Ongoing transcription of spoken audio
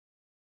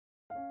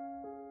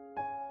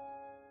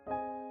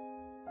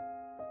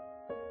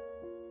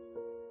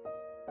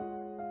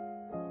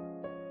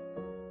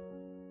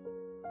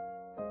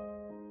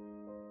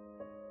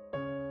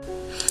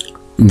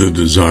The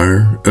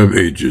Desire of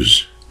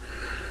Ages,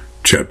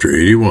 Chapter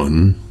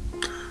 81,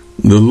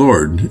 The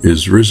Lord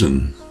is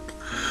Risen.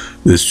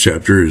 This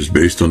chapter is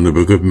based on the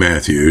book of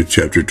Matthew,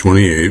 chapter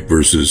 28,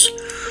 verses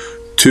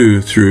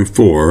 2 through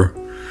 4,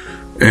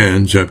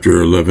 and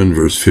chapter 11,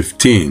 verse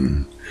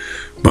 15,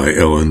 by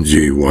Ellen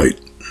G. White.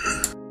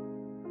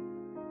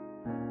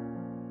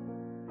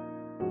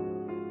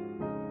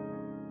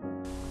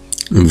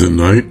 The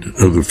night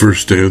of the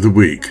first day of the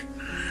week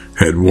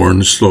had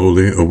worn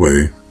slowly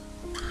away.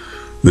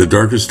 The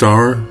darkest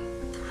hour,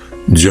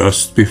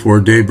 just before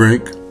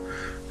daybreak,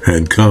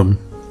 had come.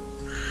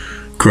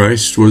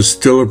 Christ was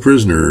still a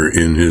prisoner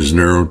in his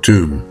narrow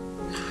tomb.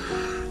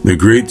 The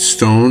great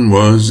stone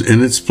was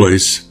in its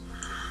place.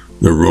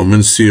 The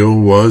Roman seal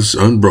was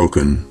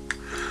unbroken.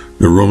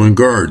 The Roman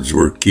guards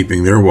were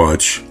keeping their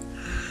watch,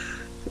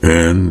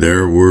 and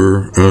there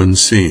were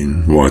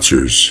unseen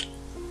watchers.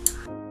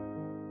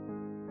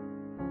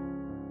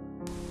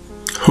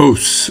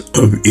 Hosts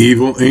of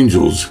evil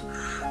angels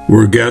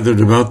were gathered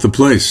about the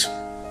place.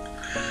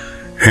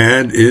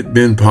 Had it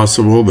been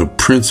possible, the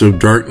Prince of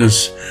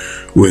Darkness,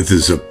 with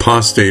his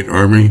apostate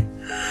army,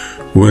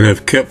 would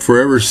have kept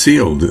forever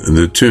sealed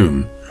the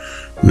tomb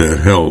that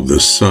held the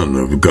Son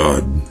of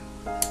God.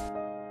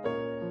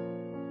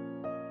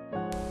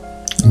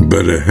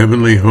 But a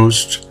heavenly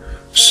host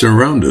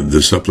surrounded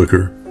the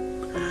sepulchre.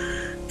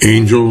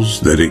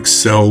 Angels that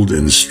excelled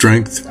in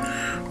strength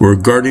were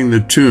guarding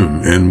the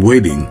tomb and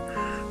waiting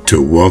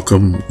to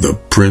welcome the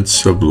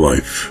Prince of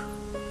Life.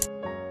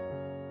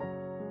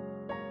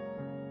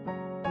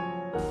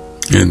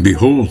 And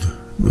behold,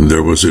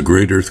 there was a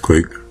great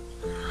earthquake,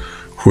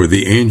 for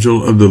the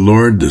angel of the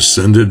Lord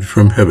descended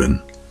from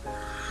heaven,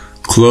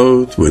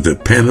 clothed with a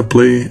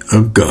panoply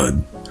of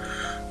God.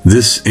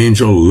 This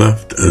angel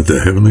left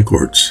the heavenly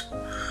courts.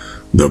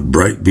 The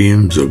bright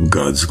beams of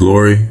God's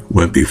glory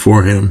went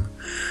before him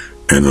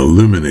and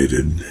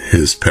illuminated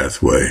his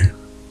pathway.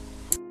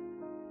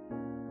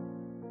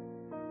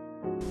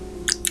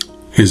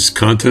 His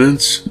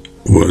countenance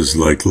was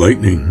like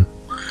lightning,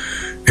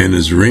 and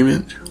his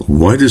raiment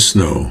white as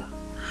snow.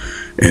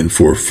 And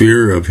for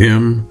fear of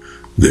him,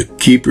 the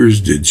keepers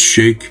did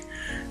shake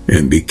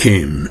and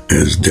became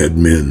as dead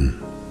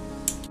men.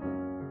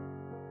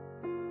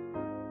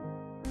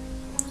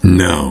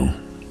 Now,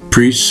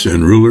 priests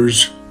and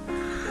rulers,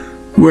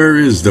 where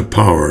is the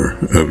power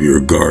of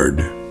your guard?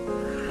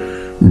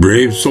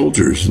 Brave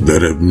soldiers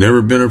that have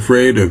never been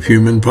afraid of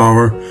human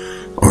power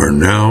are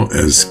now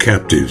as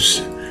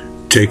captives,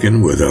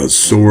 taken without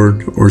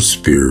sword or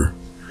spear.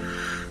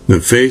 The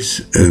face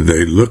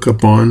they look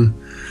upon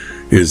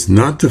is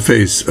not the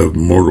face of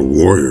mortal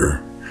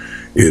warrior.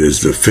 It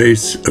is the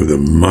face of the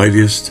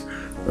mightiest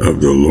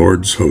of the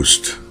Lord's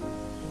host.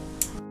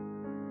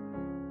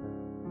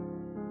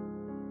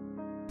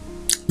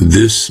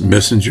 This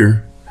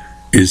messenger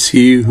is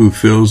he who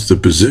fills the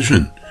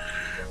position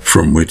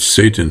from which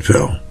Satan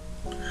fell.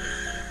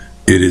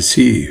 It is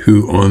he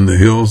who on the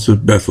hills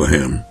of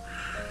Bethlehem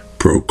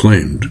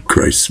proclaimed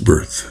Christ's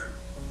birth.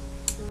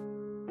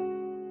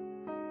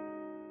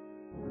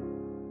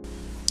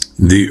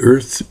 The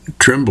earth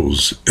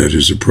trembles at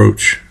his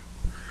approach.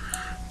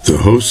 The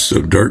hosts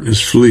of darkness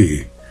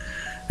flee,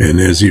 and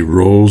as he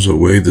rolls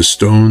away the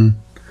stone,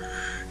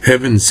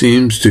 heaven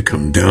seems to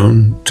come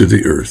down to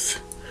the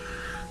earth.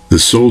 The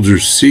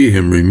soldiers see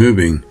him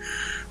removing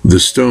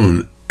the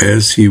stone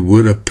as he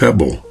would a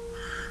pebble,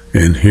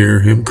 and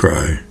hear him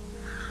cry,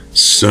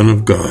 "Son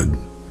of God,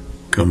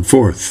 come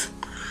forth.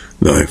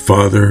 Thy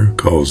Father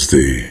calls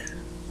thee."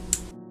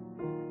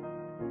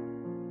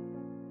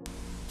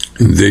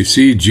 They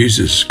see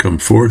Jesus come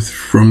forth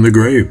from the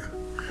grave,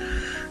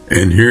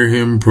 and hear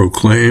him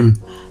proclaim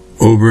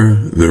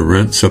over the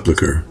rent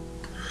sepulchre,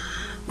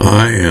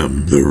 "I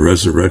am the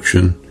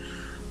resurrection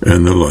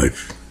and the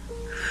life."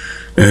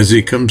 As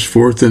he comes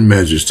forth in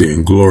majesty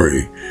and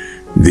glory,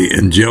 the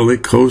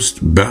angelic host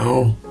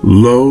bow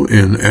low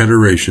in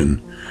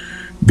adoration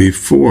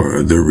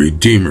before the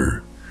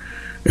Redeemer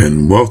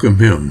and welcome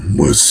him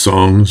with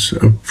songs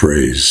of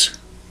praise.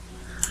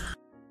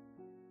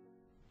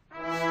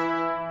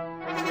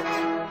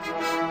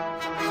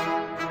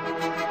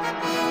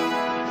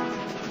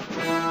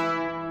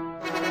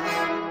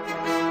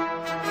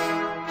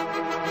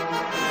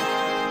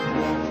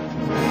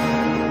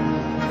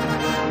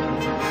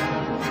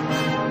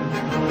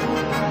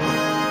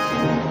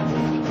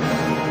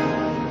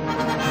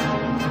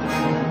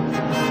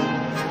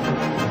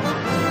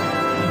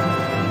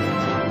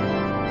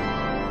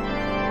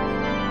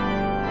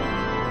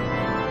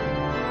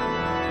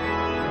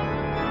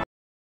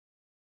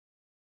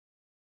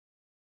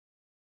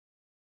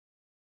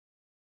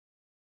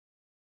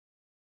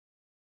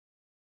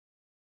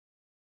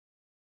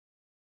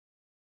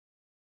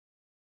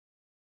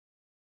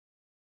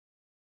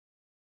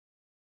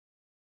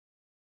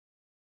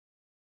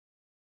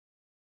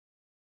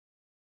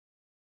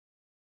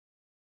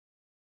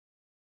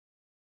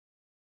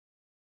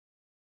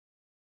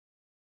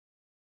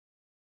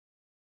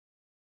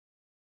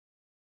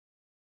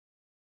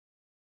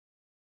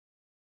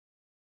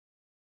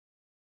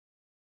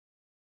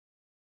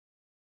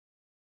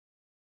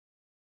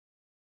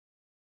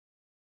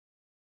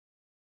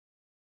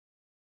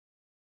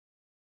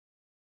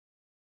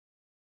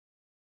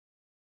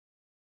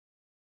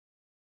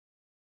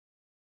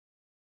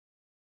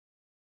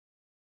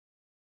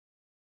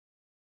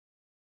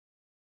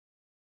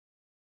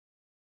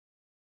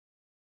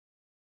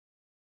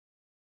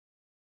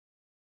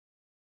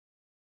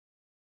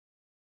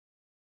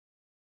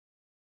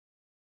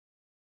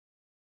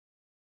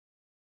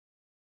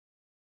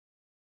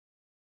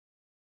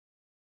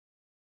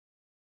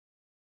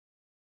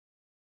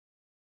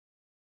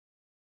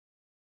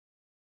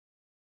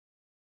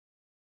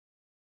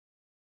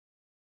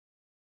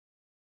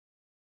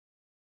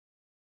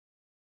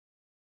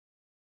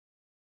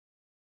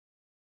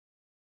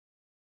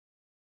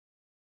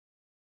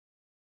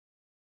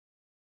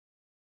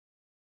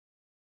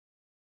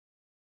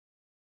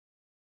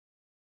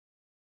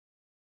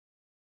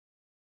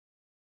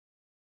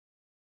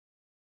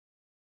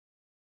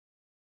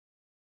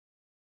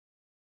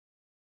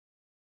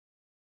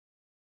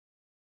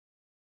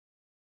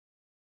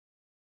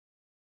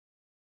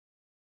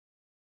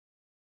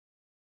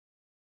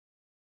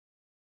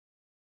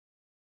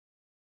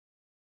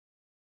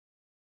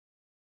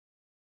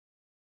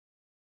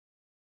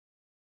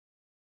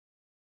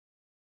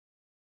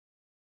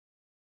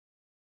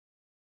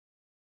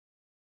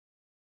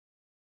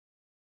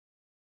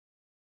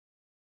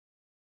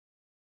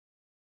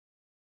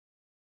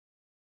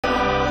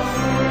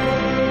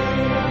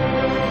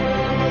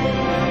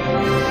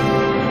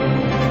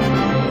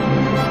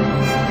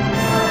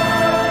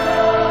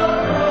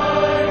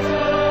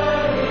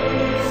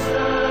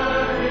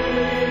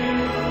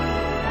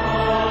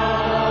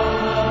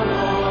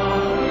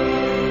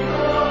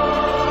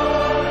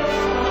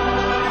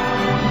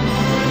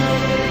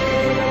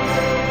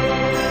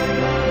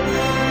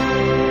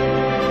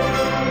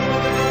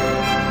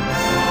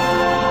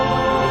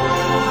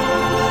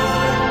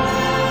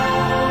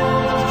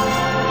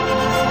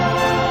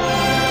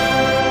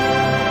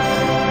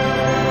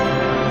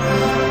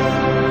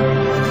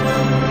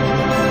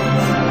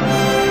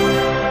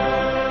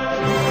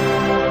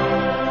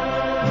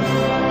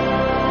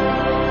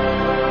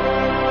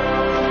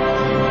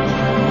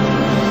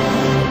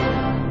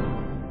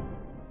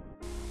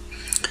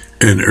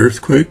 An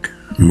earthquake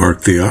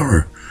marked the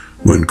hour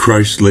when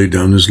Christ laid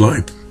down his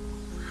life.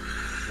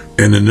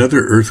 And another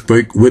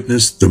earthquake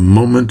witnessed the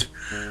moment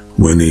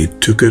when he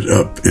took it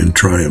up in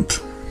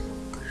triumph.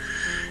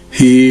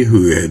 He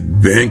who had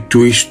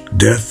vanquished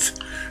death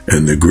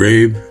and the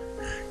grave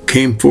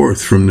came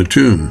forth from the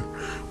tomb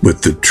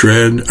with the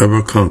tread of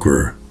a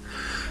conqueror,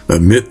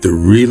 amid the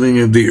reeling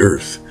of the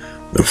earth,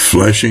 the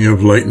flashing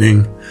of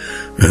lightning,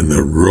 and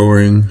the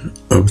roaring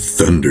of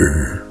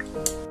thunder.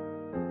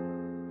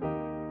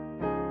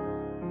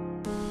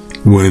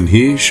 When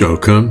he shall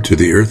come to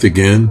the earth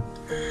again,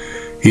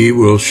 he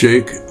will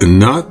shake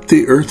not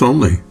the earth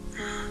only,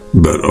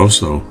 but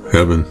also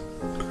heaven.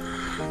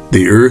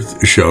 The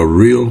earth shall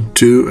reel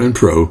to and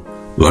fro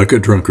like a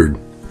drunkard,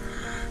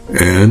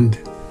 and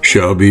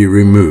shall be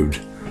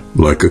removed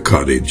like a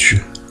cottage.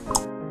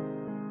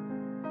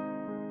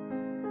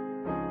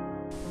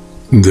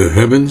 The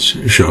heavens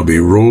shall be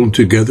rolled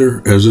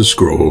together as a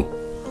scroll.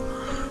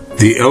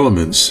 The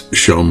elements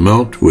shall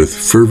melt with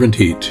fervent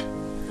heat.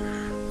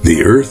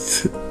 The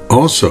earth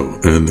also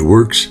and the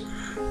works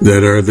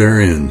that are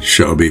therein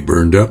shall be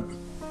burned up.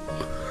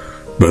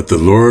 But the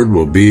Lord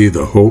will be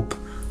the hope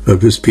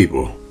of his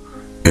people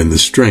and the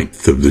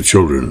strength of the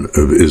children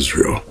of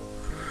Israel.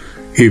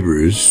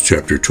 Hebrews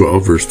chapter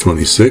 12, verse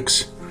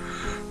 26,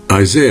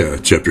 Isaiah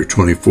chapter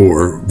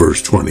 24,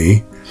 verse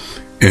 20,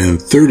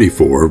 and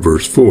 34,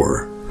 verse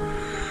 4,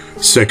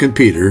 2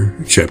 Peter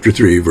chapter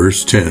 3,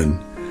 verse 10,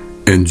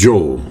 and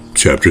Joel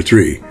chapter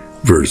 3,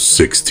 verse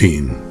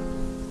 16.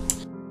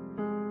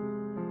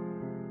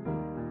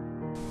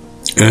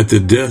 At the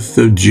death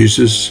of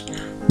Jesus,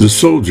 the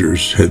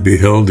soldiers had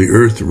beheld the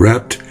earth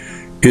wrapped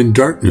in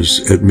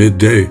darkness at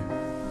midday.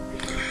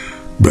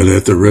 But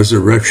at the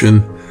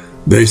resurrection,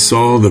 they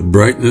saw the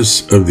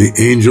brightness of the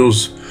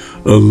angels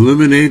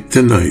illuminate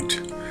the night,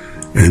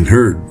 and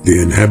heard the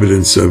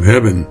inhabitants of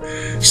heaven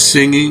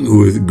singing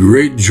with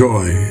great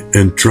joy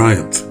and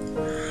triumph.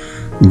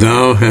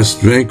 Thou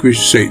hast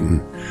vanquished Satan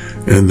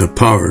and the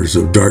powers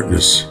of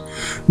darkness.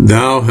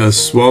 Thou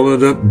hast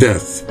swallowed up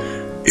death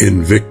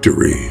in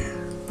victory.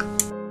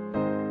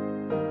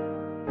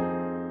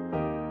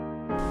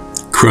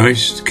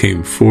 Christ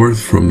came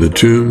forth from the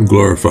tomb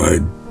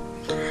glorified,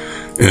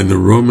 and the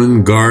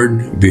Roman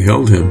guard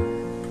beheld him.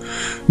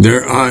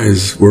 Their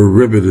eyes were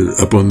riveted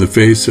upon the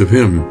face of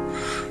him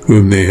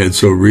whom they had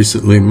so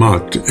recently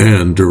mocked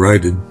and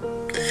derided.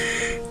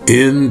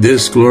 In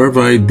this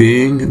glorified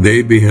being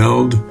they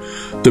beheld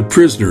the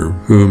prisoner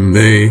whom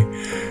they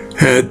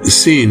had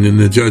seen in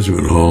the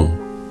judgment hall,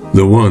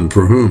 the one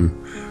for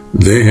whom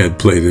they had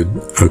plaited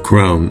a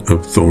crown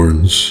of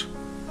thorns.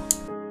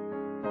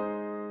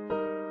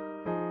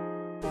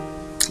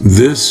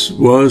 This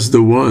was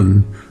the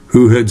one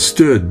who had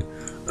stood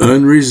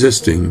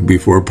unresisting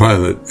before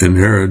Pilate and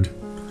Herod,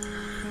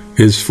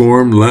 his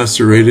form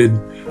lacerated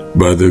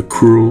by the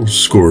cruel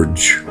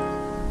scourge.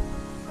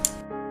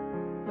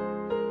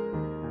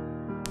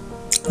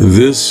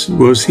 This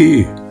was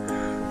he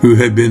who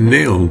had been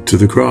nailed to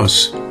the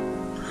cross,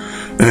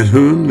 at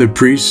whom the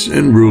priests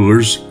and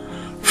rulers,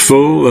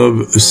 full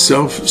of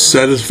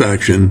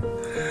self-satisfaction,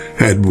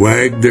 had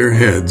wagged their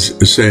heads,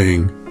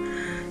 saying,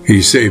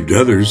 "He saved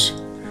others.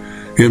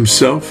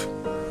 Himself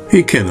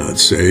he cannot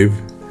save."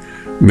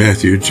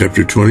 Matthew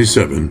chapter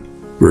 27,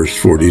 verse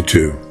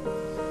 42.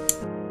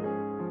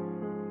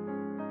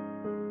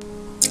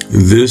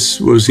 This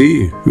was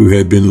he who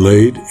had been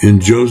laid in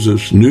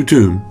Joseph's new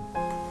tomb.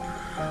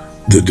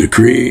 The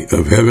decree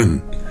of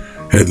heaven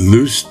had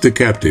loosed the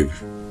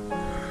captive.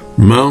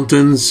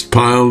 Mountains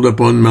piled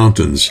upon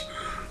mountains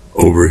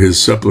over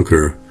his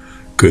sepulchre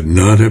could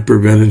not have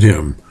prevented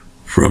him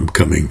from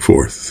coming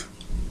forth.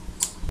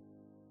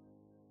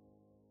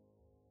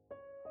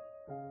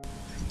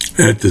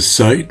 At the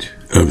sight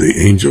of the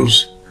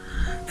angels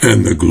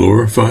and the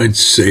glorified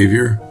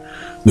Savior,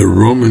 the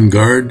Roman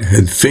guard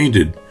had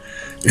fainted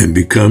and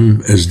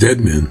become as dead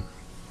men.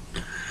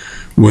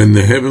 When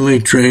the heavenly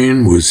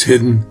train was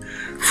hidden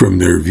from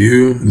their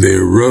view, they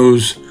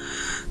arose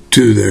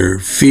to their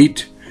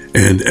feet,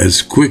 and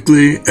as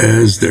quickly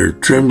as their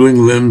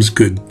trembling limbs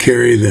could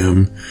carry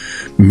them,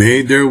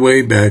 made their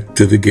way back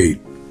to the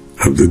gate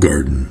of the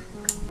garden.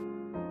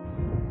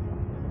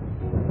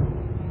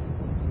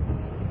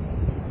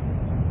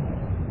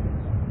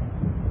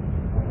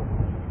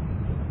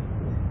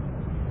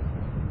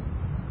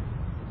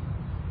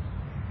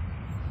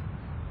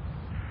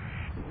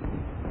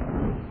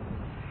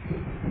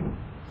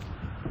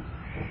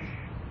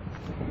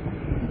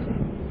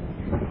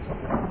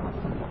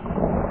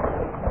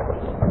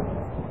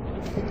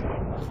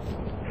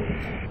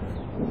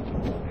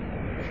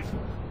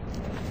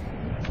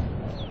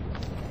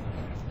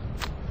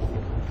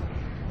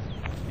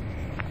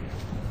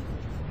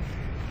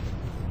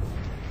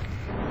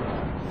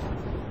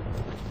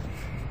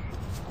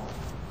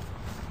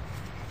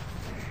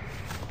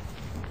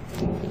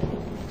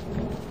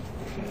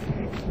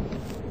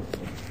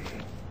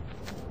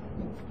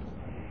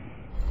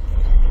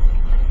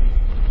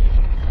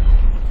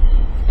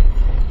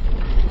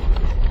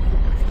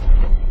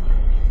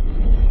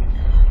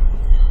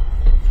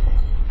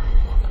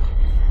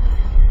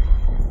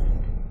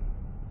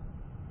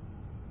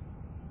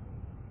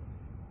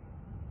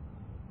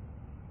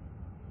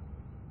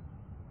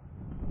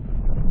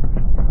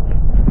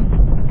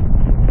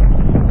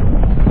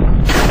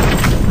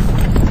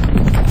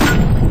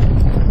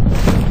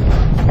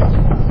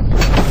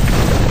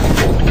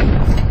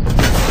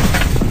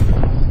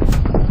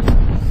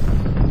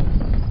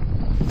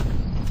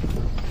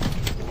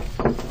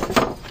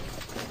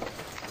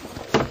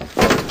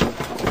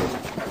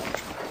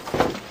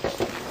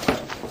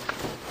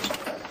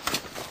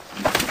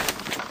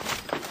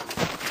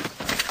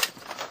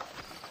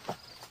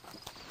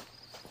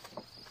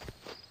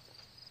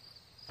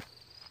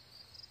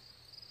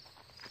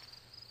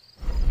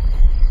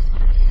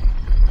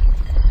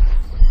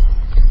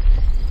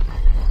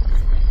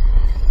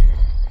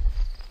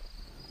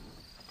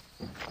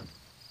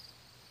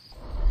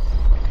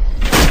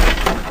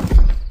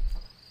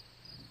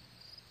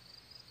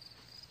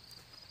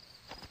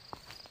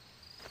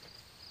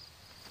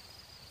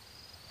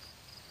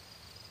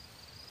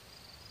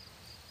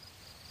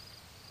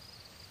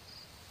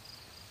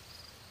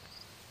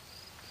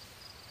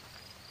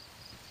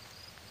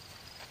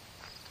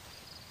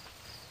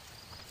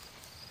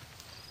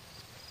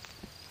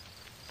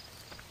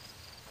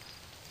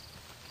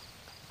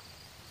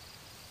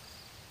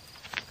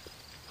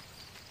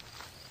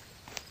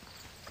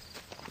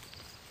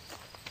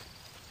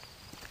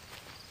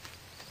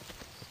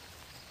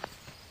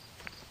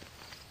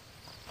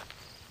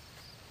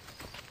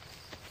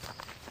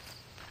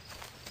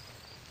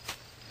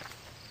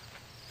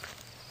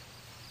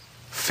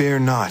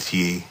 Fear not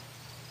ye,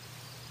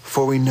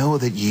 for we know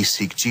that ye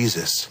seek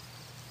Jesus,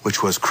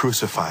 which was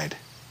crucified.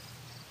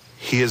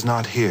 He is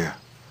not here,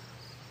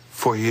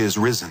 for he is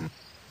risen,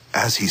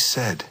 as he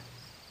said.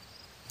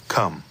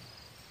 Come,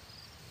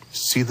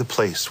 see the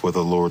place where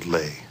the Lord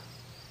lay.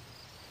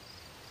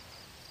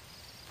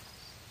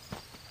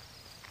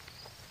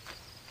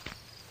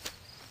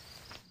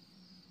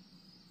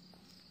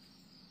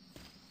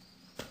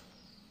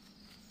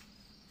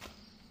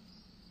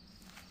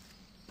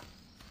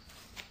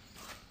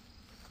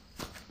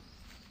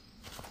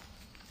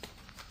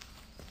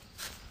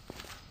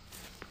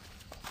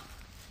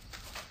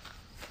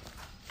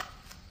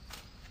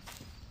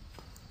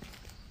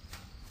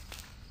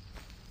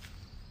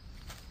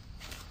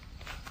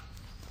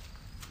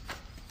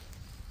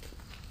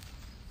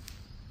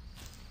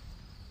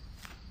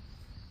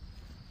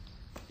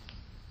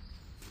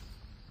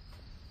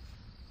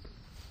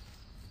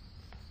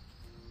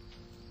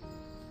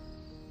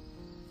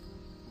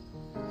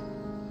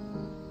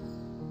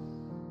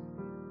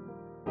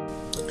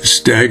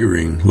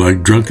 Staggering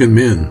like drunken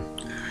men,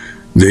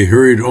 they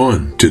hurried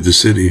on to the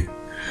city,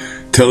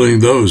 telling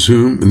those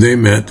whom they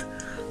met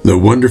the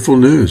wonderful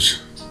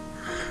news.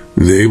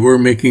 They were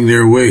making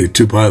their way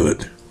to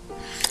Pilate,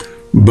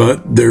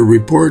 but their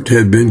report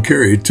had been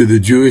carried to the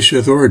Jewish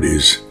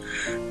authorities,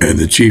 and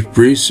the chief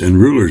priests and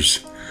rulers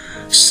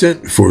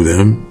sent for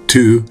them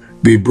to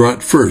be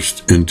brought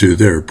first into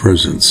their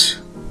presence.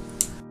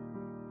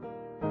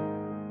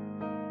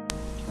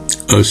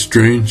 A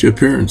strange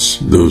appearance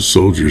those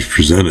soldiers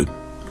presented,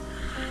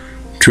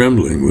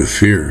 trembling with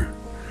fear,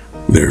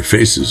 their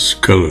faces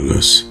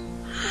colorless.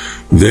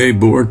 They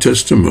bore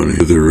testimony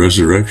to the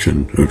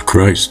resurrection of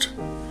Christ.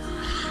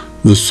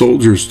 The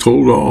soldiers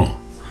told all,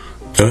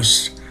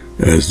 just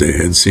as they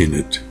had seen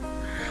it.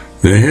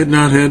 They had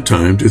not had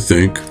time to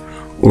think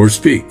or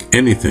speak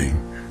anything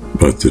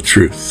but the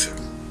truth.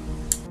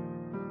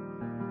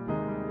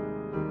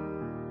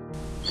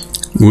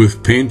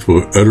 With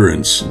painful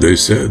utterance, they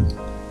said,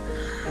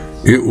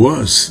 "It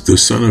was the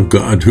Son of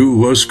God who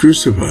was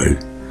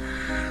crucified.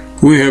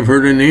 We have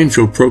heard an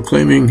angel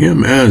proclaiming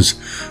him as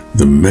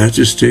the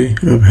Majesty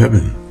of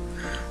heaven,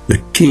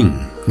 the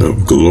King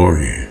of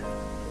glory."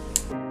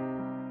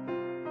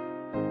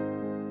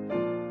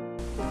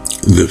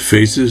 The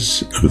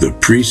faces of the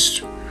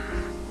priests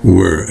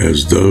were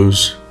as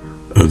those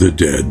of the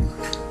dead.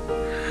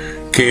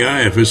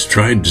 Caiaphas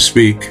tried to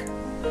speak.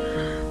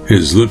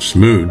 His lips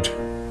moved,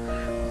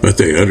 but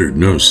they uttered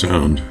no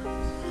sound.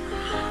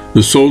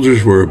 The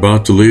soldiers were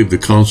about to leave the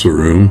council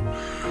room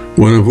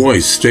when a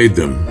voice stayed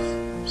them.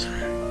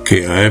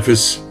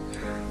 Caiaphas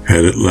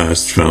had at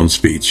last found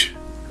speech.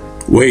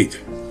 "Wait,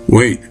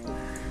 wait,"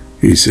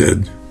 he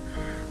said.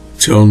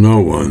 "Tell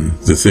no one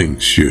the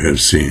things you have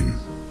seen."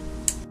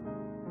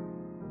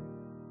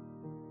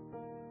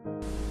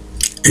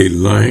 A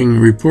lying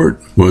report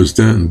was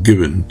then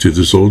given to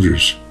the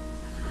soldiers.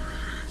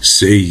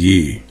 "Say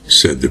ye,"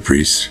 said the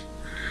priests,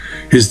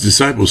 "his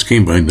disciples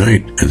came by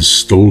night and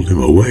stole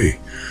him away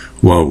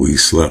while we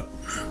slept."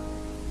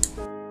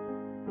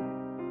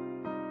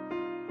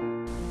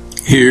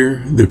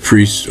 Here the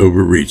priests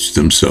overreached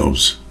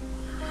themselves.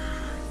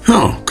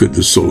 How could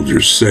the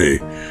soldiers say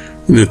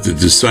that the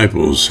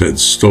disciples had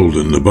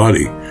stolen the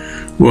body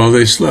while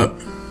they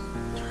slept?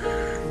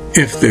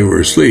 If they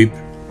were asleep,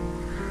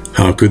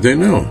 how could they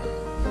know?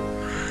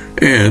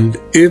 And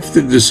if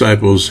the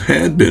disciples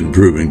had been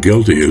proven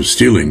guilty of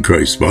stealing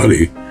Christ's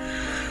body,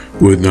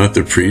 would not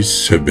the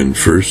priests have been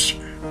first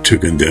to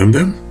condemn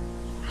them?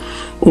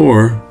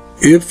 Or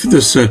if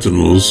the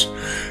sentinels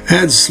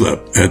had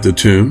slept at the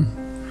tomb,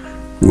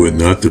 would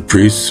not the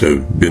priests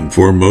have been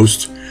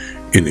foremost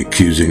in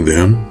accusing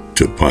them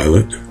to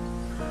Pilate?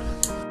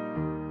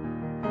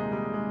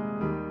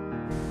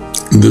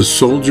 The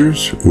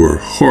soldiers were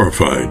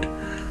horrified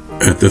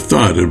at the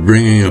thought of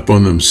bringing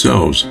upon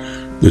themselves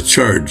the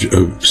charge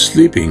of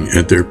sleeping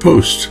at their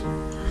post.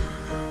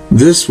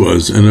 This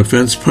was an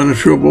offense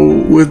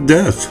punishable with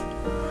death.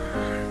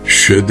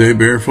 Should they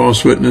bear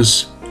false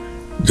witness,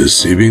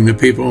 deceiving the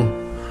people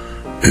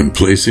and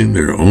placing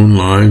their own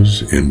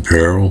lives in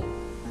peril?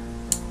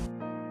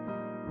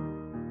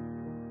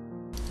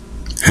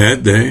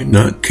 Had they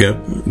not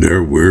kept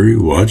their weary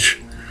watch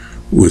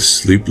with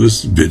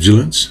sleepless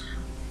vigilance?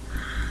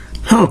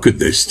 How could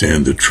they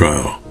stand the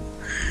trial,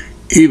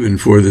 even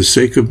for the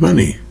sake of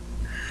money,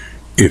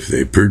 if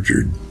they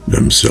perjured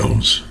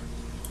themselves?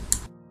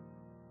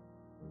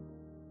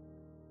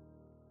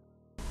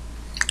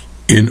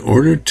 In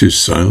order to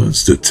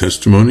silence the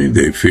testimony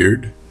they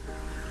feared,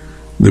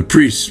 the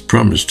priests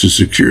promised to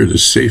secure the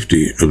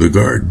safety of the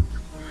guard,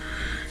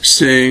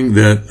 saying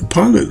that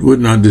Pilate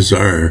would not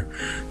desire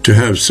to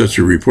have such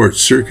a report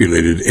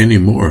circulated any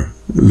more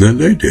than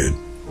they did.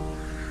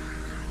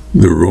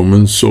 The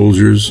Roman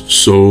soldiers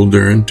sold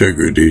their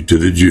integrity to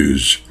the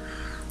Jews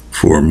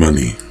for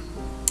money.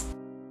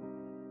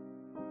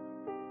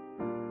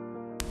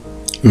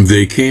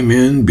 They came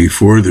in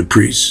before the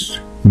priests,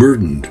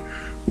 burdened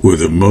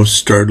with a most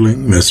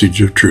startling message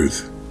of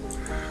truth.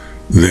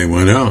 They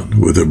went out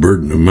with a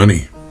burden of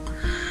money,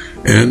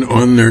 and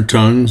on their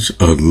tongues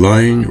a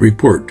lying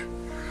report,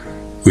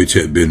 which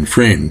had been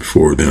framed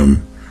for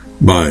them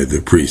by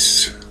the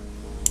priests.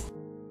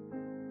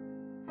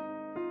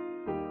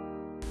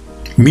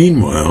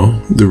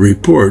 Meanwhile, the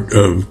report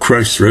of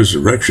Christ's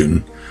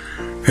resurrection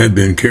had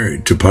been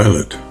carried to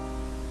Pilate.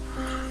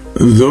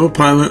 Though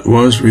Pilate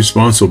was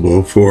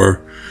responsible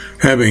for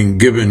having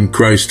given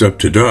Christ up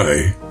to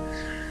die,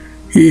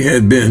 he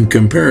had been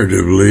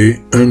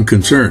comparatively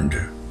unconcerned.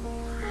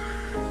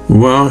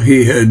 While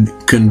he had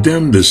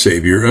condemned the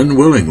Savior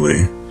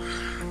unwillingly,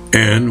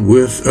 and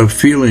with a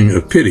feeling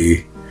of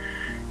pity,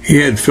 he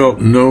had felt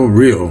no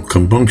real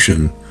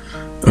compunction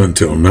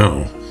until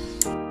now.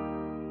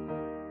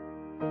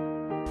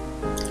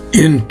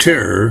 In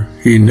terror,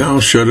 he now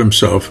shut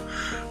himself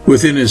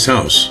within his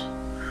house,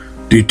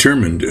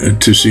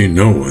 determined to see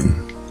no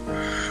one.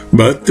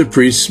 But the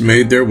priests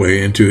made their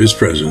way into his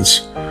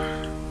presence,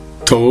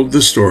 told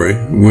the story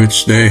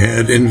which they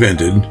had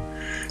invented,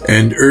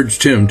 and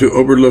urged him to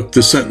overlook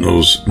the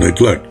sentinel's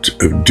neglect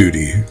of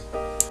duty.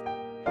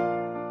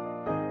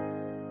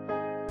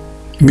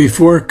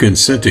 Before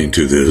consenting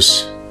to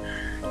this,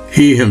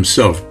 he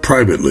himself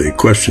privately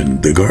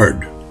questioned the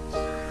guard.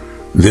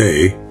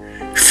 They,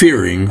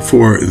 fearing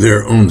for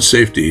their own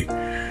safety,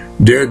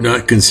 dared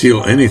not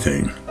conceal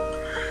anything,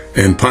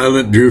 and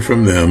Pilate drew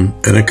from them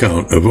an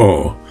account of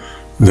all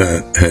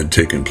that had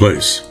taken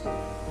place.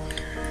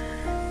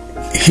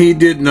 He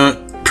did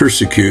not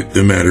persecute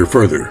the matter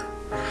further,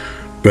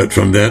 but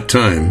from that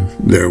time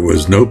there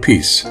was no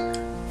peace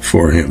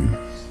for him.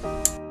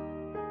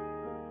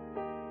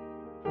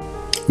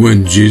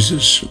 When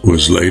Jesus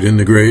was laid in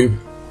the grave,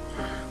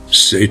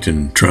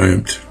 Satan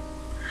triumphed.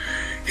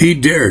 He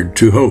dared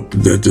to hope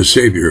that the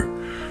Savior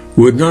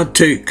would not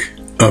take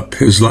up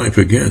his life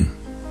again.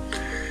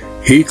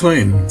 He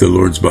claimed the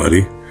Lord's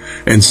body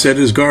and set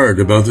his guard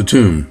about the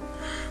tomb,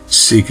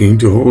 seeking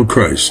to hold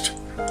Christ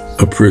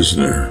a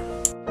prisoner.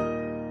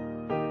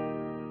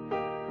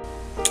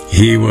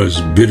 He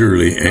was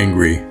bitterly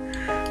angry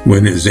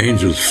when his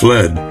angels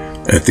fled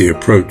at the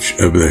approach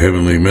of the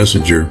heavenly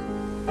messenger.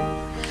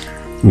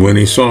 When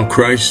he saw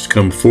Christ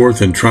come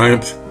forth in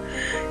triumph,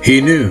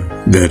 he knew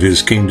that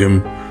his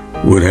kingdom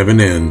would have an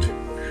end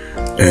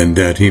and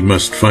that he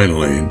must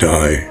finally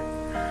die.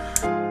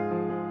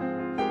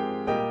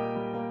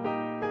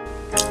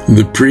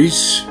 The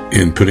priests,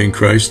 in putting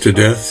Christ to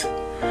death,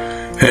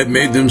 had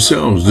made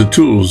themselves the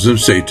tools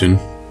of Satan.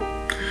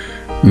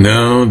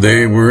 Now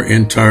they were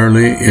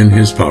entirely in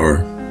his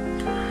power.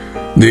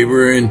 They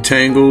were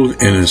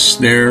entangled in a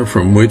snare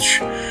from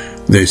which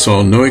they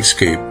saw no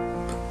escape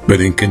but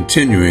in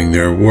continuing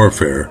their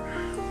warfare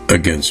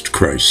against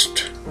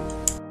Christ.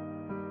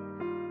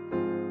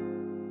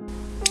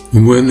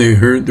 When they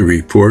heard the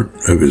report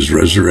of his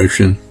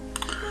resurrection,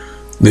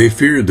 they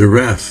feared the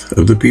wrath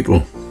of the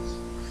people.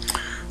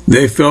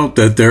 They felt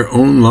that their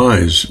own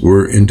lives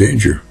were in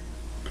danger.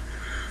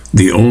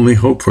 The only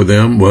hope for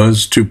them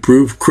was to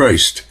prove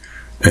Christ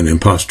an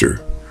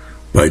impostor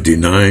by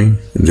denying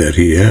that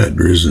he had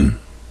risen.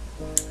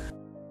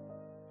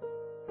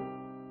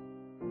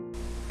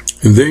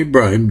 They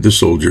bribed the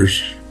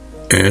soldiers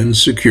and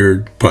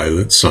secured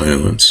Pilate's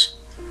silence.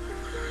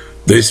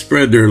 They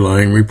spread their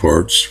lying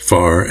reports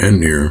far and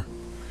near,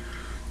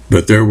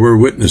 but there were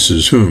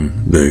witnesses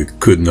whom they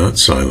could not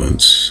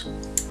silence.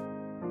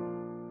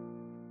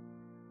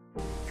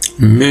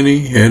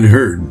 Many had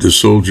heard the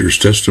soldiers'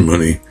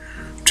 testimony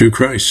to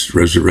Christ's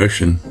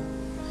resurrection,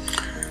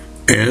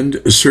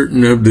 and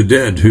certain of the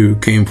dead who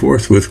came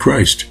forth with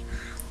Christ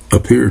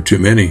appeared to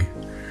many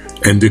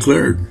and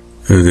declared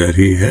that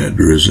he had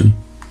risen.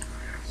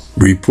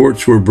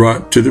 Reports were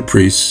brought to the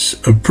priests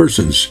of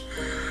persons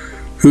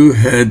who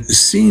had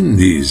seen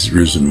these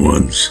risen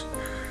ones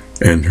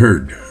and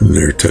heard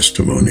their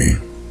testimony.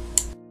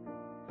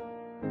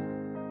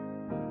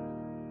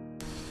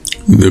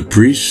 The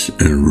priests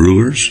and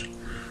rulers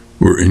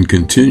were in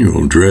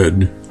continual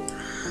dread,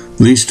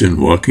 lest in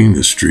walking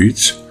the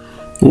streets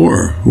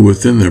or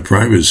within the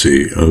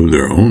privacy of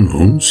their own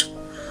homes,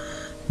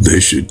 they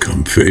should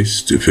come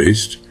face to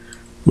face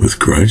with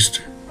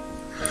Christ.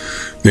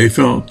 They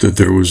felt that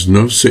there was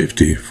no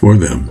safety for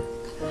them.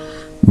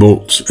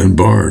 Bolts and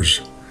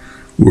bars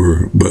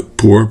were but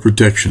poor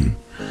protection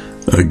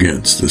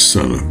against the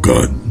Son of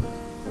God.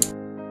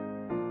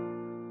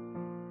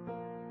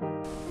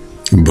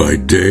 By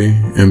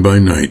day and by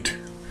night,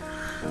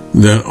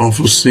 that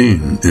awful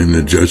scene in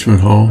the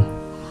judgment hall,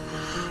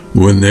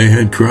 when they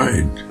had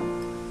cried,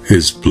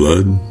 "His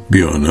blood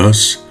be on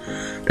us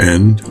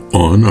and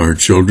on our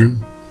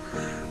children,"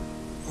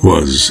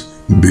 was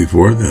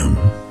before them.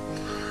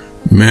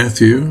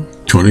 Matthew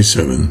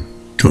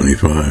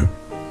 27:25.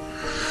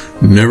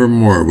 Never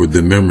more would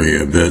the memory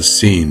of that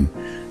scene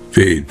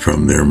fade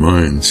from their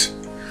minds.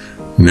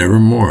 Never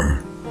more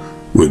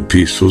would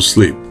peaceful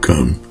sleep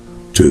come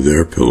to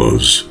their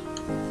pillows.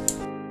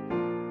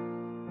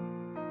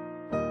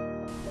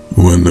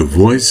 When the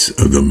voice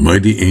of the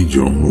mighty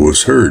angel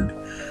was heard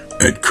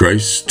at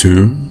Christ's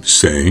tomb,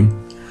 saying,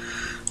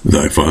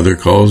 "Thy Father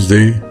calls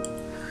thee,"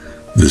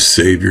 the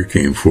Savior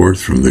came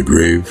forth from the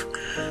grave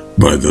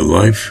by the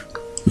life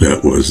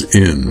that was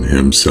in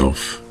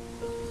himself.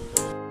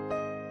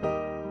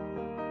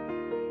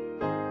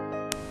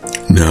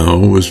 Now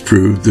was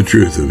proved the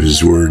truth of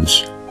his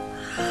words.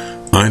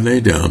 I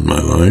lay down my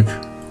life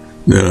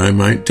that I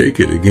might take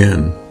it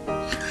again.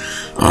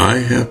 I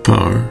have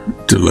power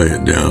to lay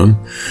it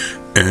down,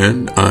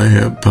 and I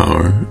have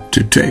power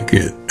to take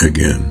it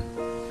again.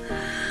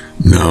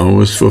 Now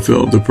was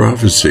fulfilled the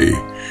prophecy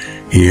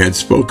he had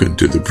spoken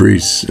to the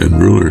priests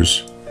and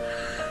rulers.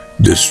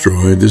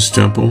 Destroy this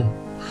temple,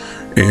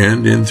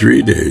 and in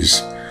 3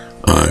 days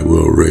I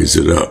will raise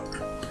it up.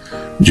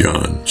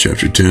 John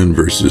chapter 10,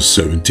 verses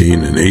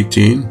 17 and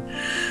 18,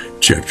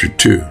 chapter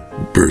 2,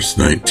 verse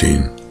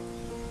 19.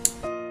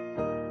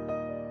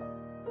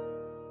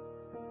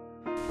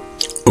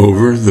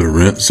 Over the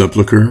rent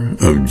sepulchre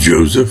of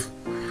Joseph,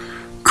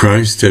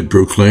 Christ had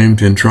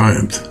proclaimed in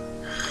triumph,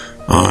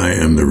 I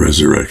am the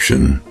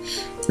resurrection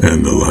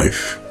and the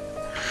life.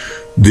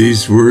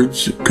 These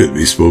words could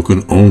be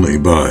spoken only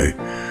by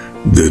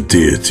the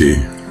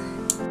deity.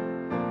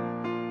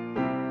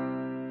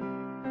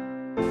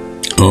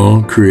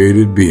 All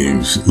created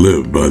beings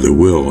live by the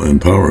will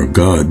and power of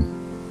God.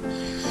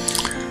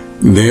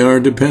 They are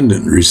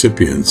dependent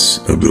recipients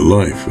of the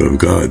life of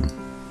God.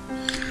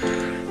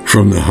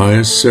 From the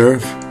highest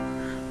seraph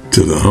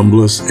to the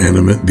humblest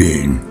animate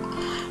being,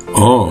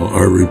 all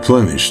are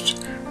replenished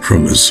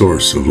from the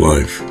source of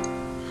life.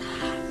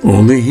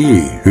 Only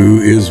he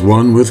who is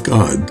one with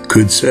God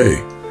could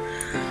say,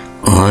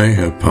 I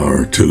have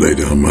power to lay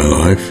down my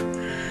life,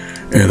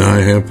 and I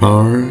have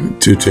power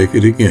to take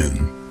it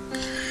again.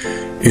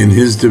 In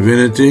his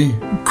divinity,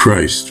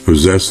 Christ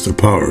possessed the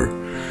power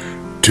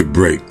to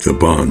break the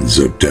bonds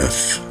of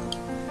death.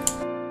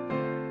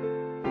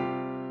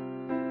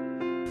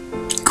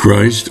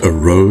 Christ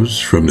arose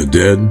from the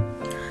dead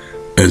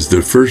as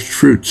the first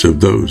fruits of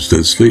those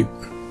that sleep.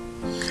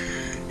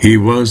 He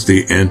was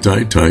the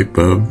antitype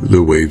of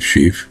the wave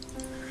sheaf,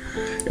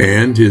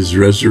 and his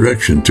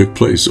resurrection took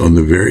place on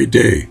the very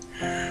day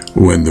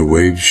when the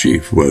wave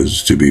sheaf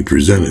was to be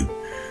presented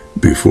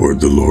before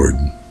the Lord.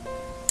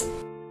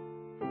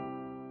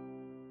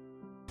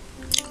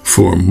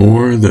 For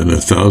more than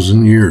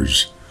 1,000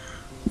 years,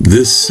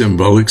 this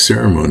symbolic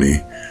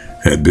ceremony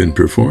had been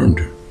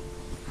performed.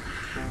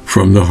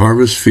 From the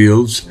harvest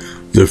fields,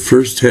 the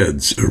first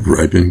heads of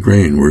ripened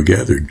grain were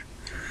gathered.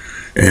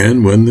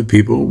 And when the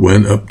people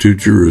went up to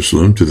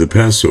Jerusalem to the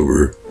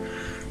Passover,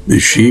 the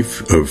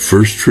sheaf of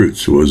first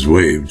fruits was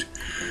waved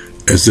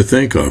as a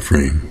thank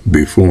offering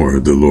before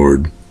the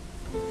Lord.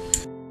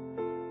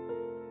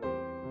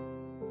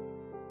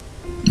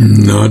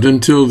 Not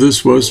until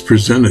this was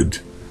presented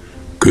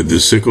could the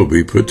sickle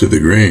be put to the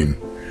grain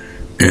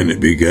and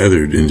it be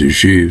gathered into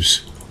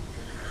sheaves.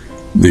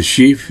 The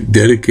sheaf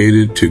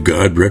dedicated to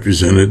God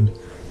represented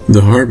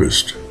the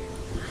harvest.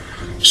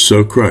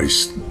 So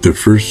Christ, the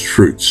first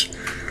fruits,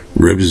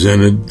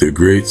 represented the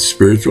great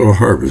spiritual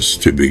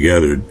harvest to be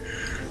gathered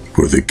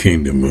for the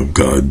kingdom of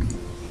God.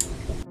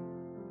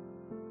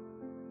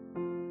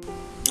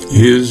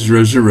 His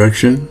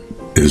resurrection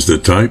is the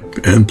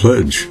type and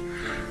pledge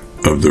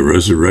of the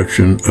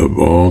resurrection of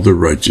all the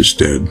righteous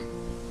dead.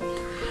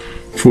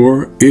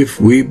 For if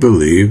we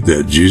believe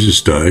that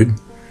Jesus died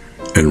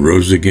and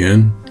rose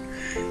again,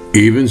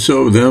 even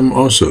so them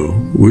also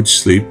which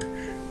sleep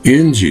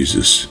in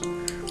Jesus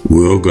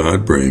will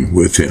God bring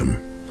with him.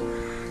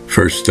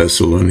 1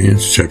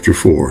 Thessalonians chapter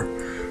 4,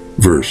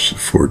 verse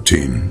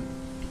 14.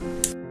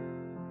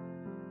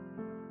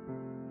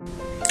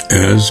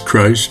 As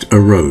Christ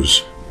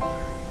arose,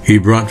 he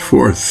brought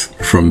forth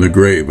from the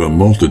grave a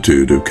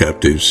multitude of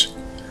captives.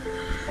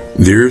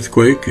 The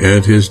earthquake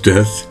at his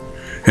death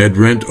had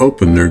rent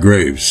open their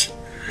graves,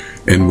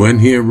 and when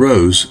he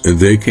arose,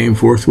 they came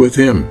forth with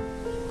him.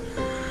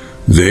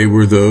 They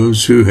were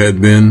those who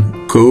had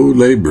been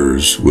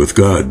co-laborers with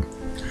God,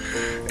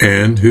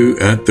 and who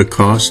at the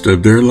cost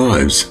of their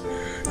lives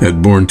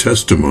had borne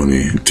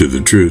testimony to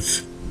the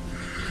truth.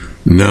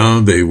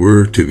 Now they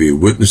were to be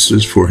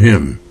witnesses for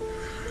him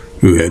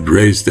who had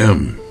raised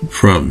them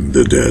from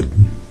the dead.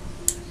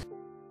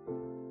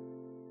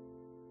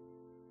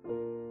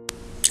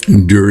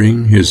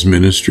 During his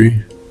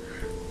ministry,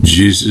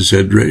 Jesus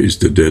had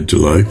raised the dead to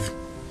life.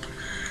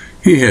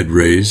 He had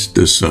raised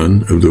the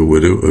son of the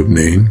widow of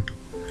Nain,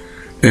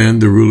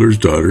 and the ruler's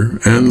daughter,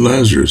 and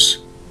Lazarus.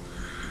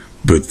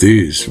 But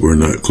these were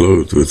not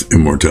clothed with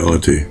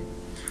immortality.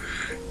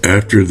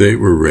 After they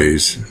were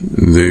raised,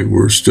 they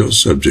were still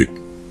subject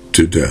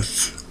to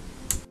death.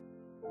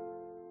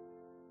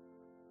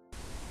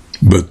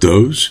 But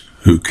those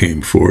who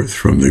came forth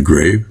from the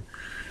grave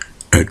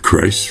at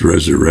Christ's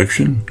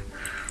resurrection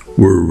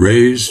were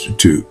raised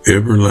to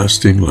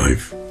everlasting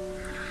life.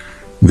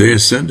 They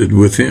ascended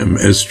with him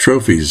as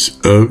trophies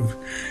of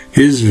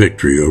his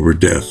victory over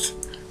death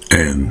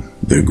and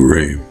the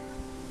grave.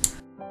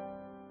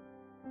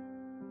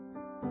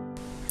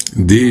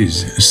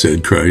 These,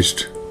 said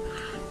Christ,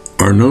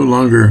 are no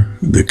longer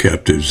the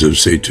captives of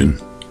Satan.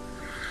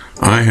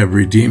 I have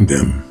redeemed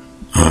them.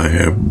 I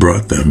have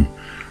brought them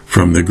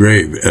from the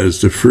grave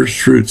as the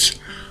firstfruits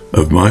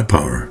of my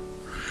power,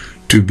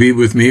 to be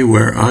with me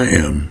where I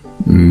am,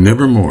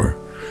 nevermore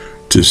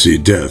to see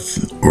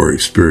death or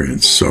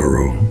experience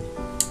sorrow.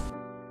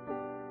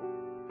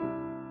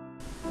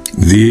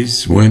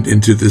 These went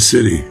into the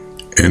city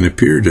and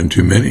appeared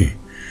unto many,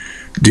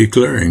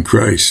 declaring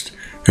Christ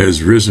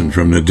has risen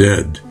from the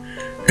dead,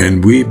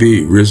 and we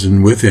be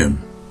risen with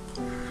him.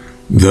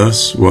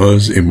 Thus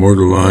was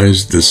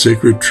immortalized the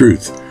sacred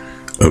truth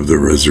of the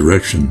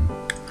resurrection.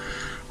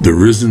 The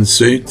risen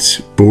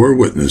saints bore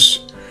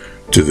witness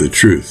to the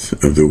truth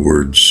of the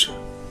words.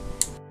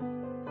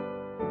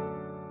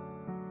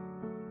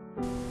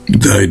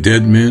 Thy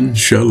dead men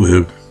shall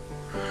live,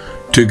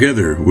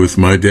 together with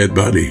my dead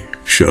body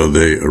shall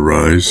they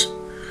arise.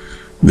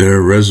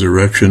 Their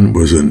resurrection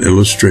was an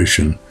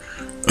illustration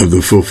of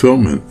the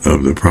fulfillment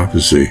of the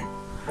prophecy.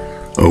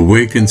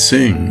 Awake and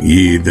sing,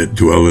 ye that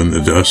dwell in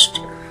the dust,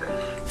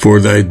 for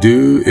thy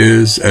dew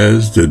is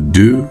as the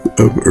dew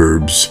of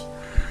herbs,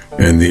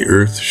 and the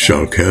earth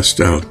shall cast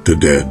out the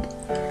dead.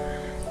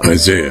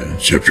 Isaiah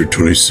chapter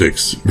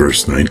 26,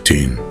 verse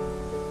 19.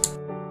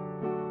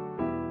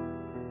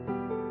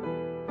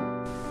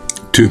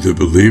 To the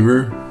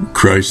believer,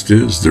 Christ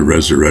is the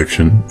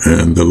resurrection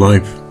and the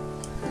life.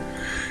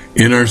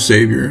 In our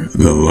Savior,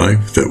 the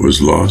life that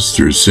was lost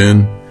through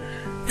sin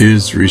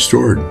is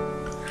restored.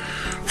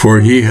 For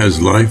he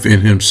has life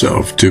in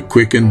himself to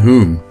quicken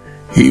whom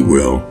he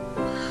will.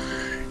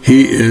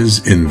 He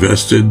is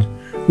invested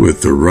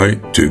with the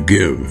right to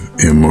give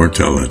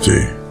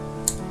immortality.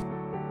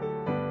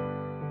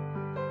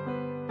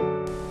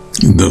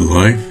 The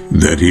life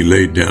that he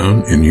laid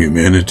down in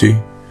humanity,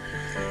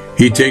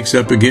 he takes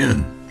up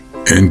again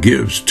and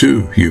gives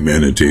to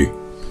humanity.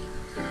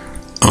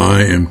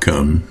 I am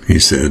come, he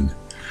said,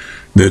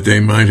 that they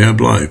might have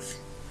life,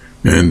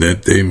 and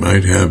that they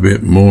might have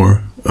it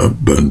more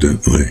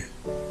abundantly.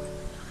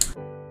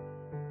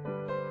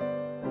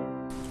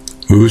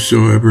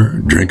 Whosoever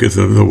drinketh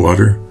of the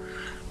water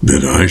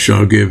that I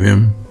shall give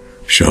him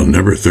shall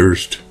never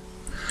thirst,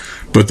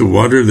 but the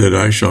water that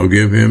I shall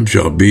give him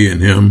shall be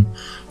in him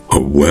a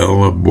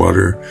well of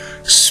water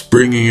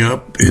springing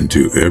up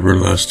into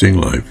everlasting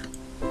life.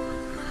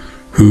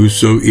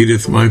 Whoso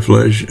eateth my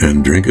flesh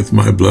and drinketh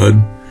my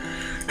blood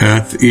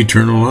hath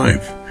eternal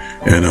life,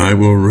 and I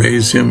will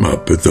raise him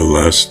up at the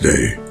last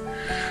day.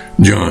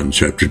 John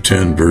chapter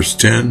 10, verse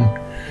 10,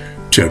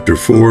 chapter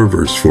 4,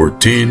 verse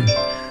 14,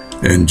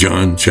 and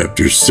John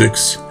chapter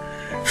 6,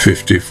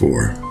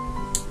 54.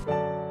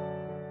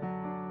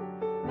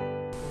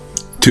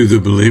 To the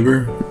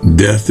believer,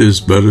 death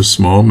is but a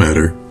small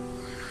matter.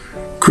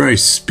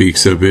 Christ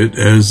speaks of it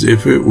as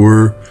if it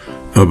were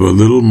of a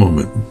little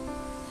moment.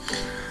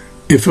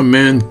 If a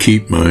man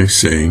keep my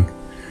saying,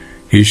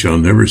 he shall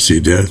never see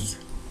death.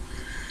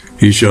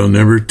 He shall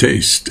never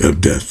taste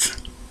of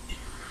death.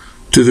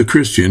 To the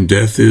Christian,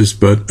 death is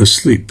but a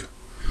sleep,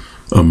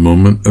 a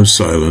moment of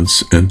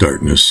silence and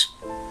darkness.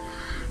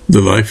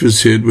 The life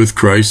is hid with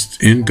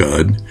Christ in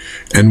God,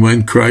 and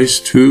when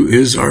Christ, who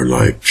is our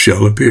life,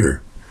 shall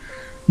appear,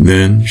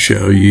 then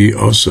shall ye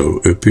also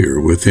appear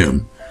with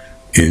him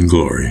in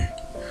glory.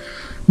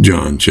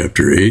 John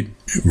chapter 8,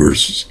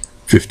 verses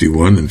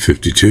 51 and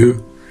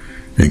 52,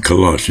 and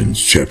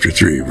Colossians chapter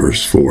 3,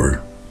 verse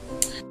 4.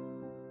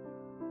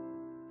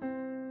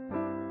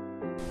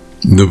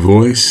 The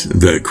voice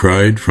that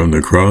cried from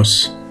the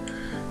cross,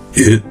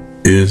 "It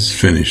is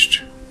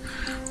finished,"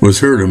 was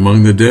heard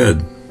among the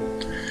dead.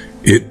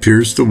 It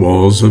pierced the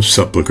walls of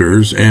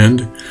sepulchres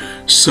and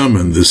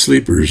summoned the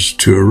sleepers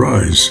to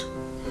arise.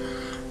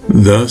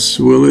 Thus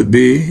will it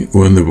be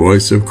when the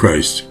voice of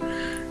Christ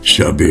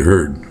shall be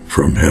heard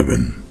from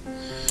heaven.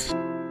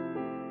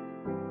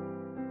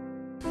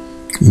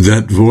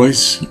 That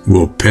voice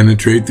will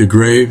penetrate the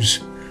graves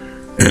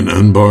and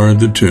unbar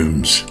the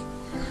tombs,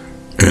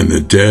 and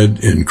the dead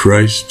in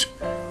Christ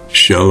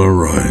shall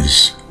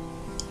arise.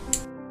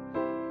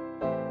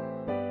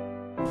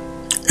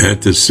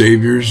 At the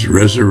Savior's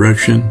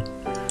resurrection,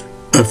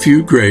 a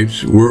few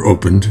graves were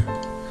opened,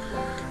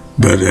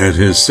 but at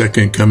his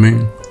second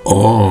coming,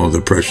 all the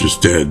precious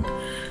dead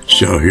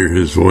shall hear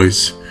his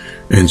voice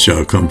and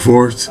shall come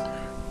forth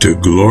to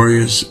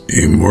glorious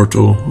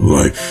immortal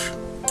life.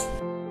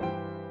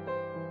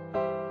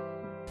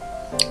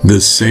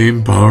 The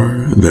same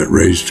power that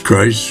raised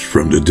Christ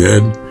from the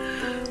dead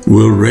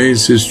will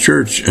raise his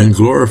church and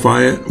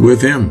glorify it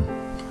with him.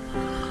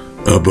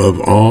 Above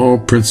all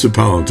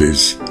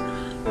principalities,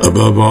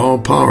 above all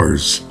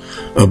powers,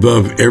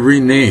 above every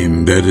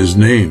name that is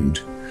named,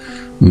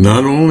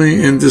 not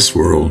only in this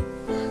world,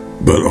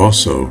 but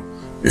also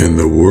in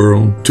the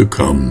world to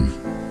come.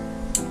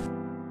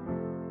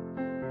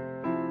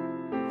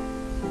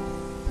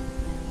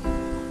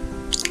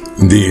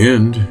 The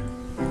end,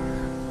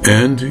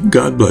 and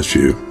God bless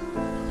you.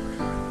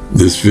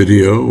 This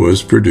video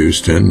was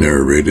produced and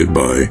narrated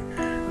by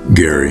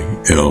Gary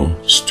L.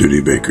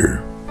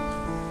 Studebaker.